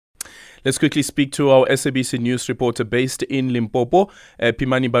Let's quickly speak to our SABC News reporter based in Limpopo,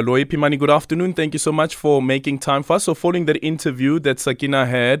 Phimani Baloyi. Phimani, good afternoon. Thank you so much for making time for us. So following that interview that Sakina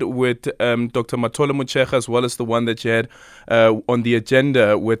had with Dr. Mathole Motshekga, as well as the one that you had on the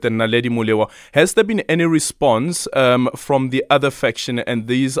agenda with Naledi Mulewa, has there been any response from the other faction, and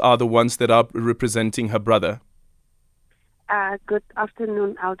these are the ones that are representing her brother? Good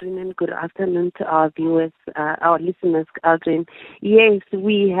afternoon, Aldrin, and good afternoon to our viewers, our listeners, Aldrin. Yes,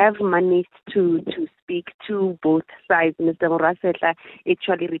 we have managed to speak to both sides. Mr. Motshekga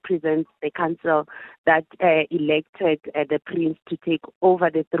actually represents the council that elected the prince to take over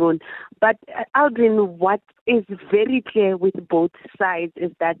the throne. But Aldrin, what is very clear with both sides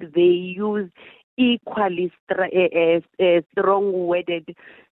is that they use equally strong-worded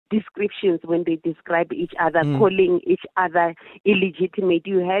descriptions when they describe each other, calling each other illegitimate.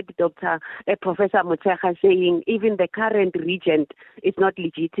 You heard Professor Motshekga saying even the current regent is not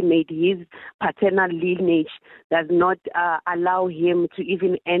legitimate. His paternal lineage does not allow him to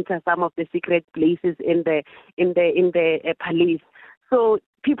even enter some of the secret places in the palace. So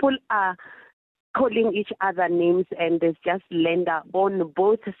people are calling each other names, and there's just slander on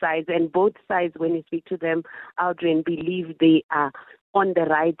both sides. And both sides, when you speak to them, Aldrin, believe they are on the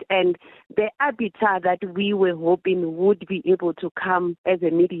right. And the arbiter that we were hoping would be able to come as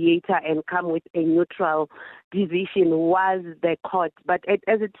a mediator and come with a neutral decision was the court. But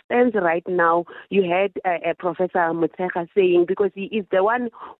as it stands right now, you heard Professor Motshekga saying, because he is the one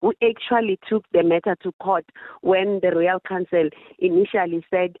who actually took the matter to court when the Royal Council initially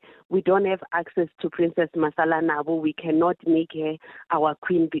said, we don't have access to Princess Masalanabo. We cannot make her our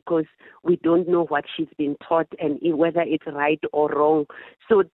queen because we don't know what she's been taught and whether it's right or wrong.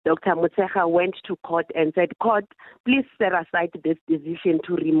 So Dr. Motshekga went to court and said, court, please set aside this decision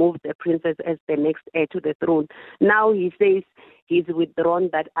to remove the princess as the next heir to the throne. Now he says he's withdrawn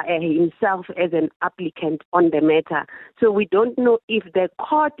that himself as an applicant on the matter. So we don't know if the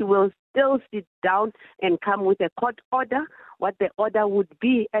court will still sit down and come with a court order, what the order would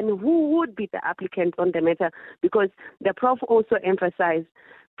be, and who would be the applicant on the matter. Because the prof also emphasized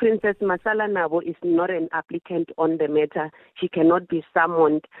Princess Masalanabo is not an applicant on the matter. She cannot be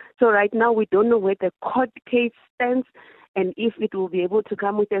summoned. So right now we don't know where the court case stands and if it will be able to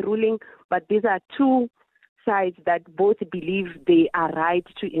come with a ruling. But these are two sides that both believe they are right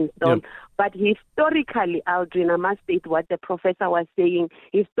to install. Yep. But historically, Aldrin, I must state what the professor was saying.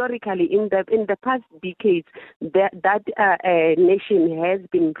 Historically, in the past decades, that nation has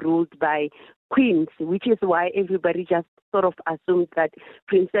been ruled by queens, which is why everybody just sort of assumed that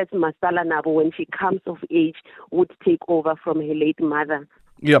Princess Masalanabo, when she comes of age, would take over from her late mother.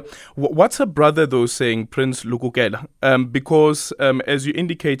 Yeah. What's her brother, though, saying, Prince Lukukela? Because, as you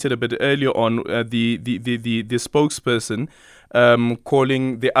indicated a bit earlier on, the spokesperson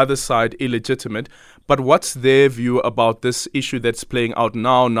calling the other side illegitimate. But what's their view about this issue that's playing out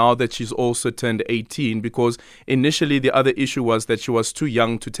now that she's also turned 18? Because initially the other issue was that she was too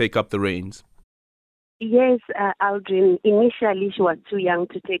young to take up the reins. Yes, Aldrin, initially she was too young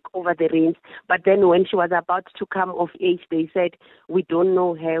to take over the reins, but then when she was about to come of age, they said, we don't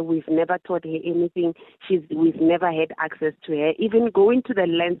know her, we've never taught her anything, we've never had access to her, even going to the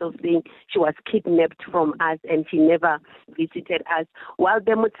length of saying she was kidnapped from us and she never visited us. While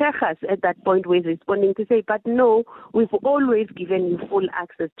the Motshekgas at that point were responding to say, but no, we've always given you full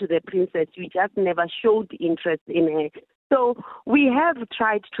access to the princess, you just never showed interest in her. So we have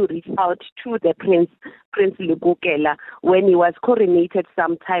tried to reach out to the Prince Lukukela when he was coronated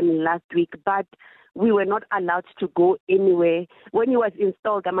sometime last week, but we were not allowed to go anywhere. When he was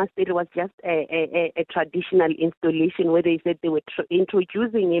installed, I must say it was just a traditional installation where they said they were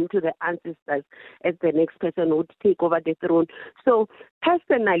introducing him to the ancestors as the next person who would take over the throne. So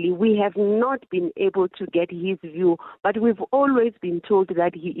personally, we have not been able to get his view, but we've always been told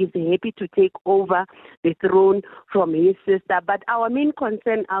that he is happy to take over the throne from his sister. But our main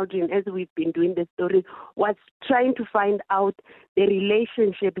concern, Aldrin, as we've been doing the story, was trying to find out the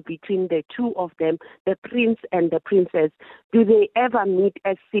relationship between the two of them, the prince and the princess. Do they ever meet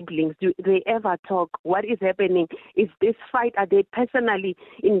as siblings? Do they ever talk? What is happening? Is this fight, are they personally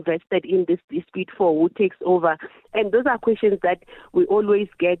invested in this dispute for who takes over? And those are questions that we always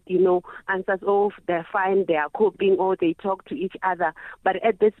get, answers of they're fine, they are coping, or they talk to each other. But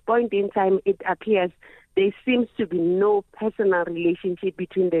at this point in time, it appears there seems to be no personal relationship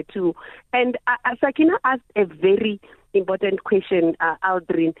between the two. And Sakina asked a very important question,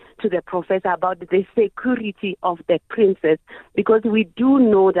 Aldrin, to the professor about the security of the princess, because we do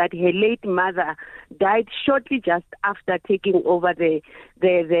know that her late mother died shortly just after taking over the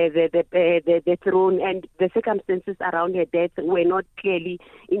throne, and the circumstances around her death were not clearly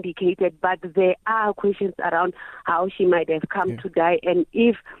indicated, but there are questions around how she might have come to die, and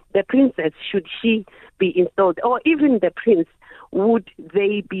if the princess, should she be installed, or even the prince, would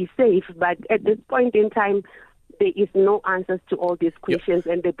they be safe? But at this point in time, there is no answers to all these questions,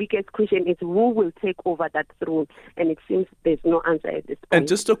 and the biggest question is who will take over that throne, and it seems there's no answer at this point. And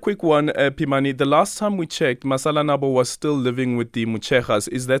just a quick one, Phimani, the last time we checked, Masalanabo was still living with the Motshekgas.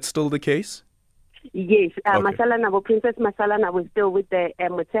 Is that still the case? Yes, Masalanabo, Princess Masalanabo is still with the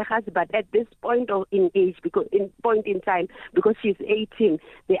Motshekgas, but at this point in time, because she's 18,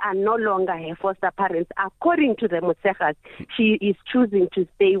 they are no longer her foster parents. According to the Motshekgas, she is choosing to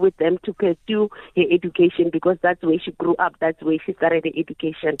stay with them to pursue her education, because that's where she grew up, that's where she started her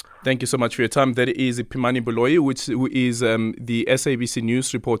education. Thank you so much for your time. That is Phimani Baloyi, who is the SABC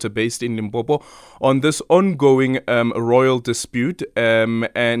News reporter based in Limpopo, on this ongoing royal dispute.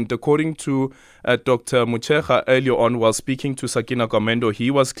 And according to Dr. Motshekga earlier on, while speaking to Sakina Kamwendo, he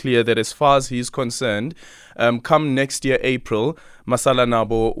was clear that as far as he's concerned, come next year, April,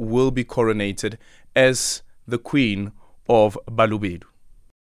 Masalanabo will be coronated as the Queen of Bolobedu.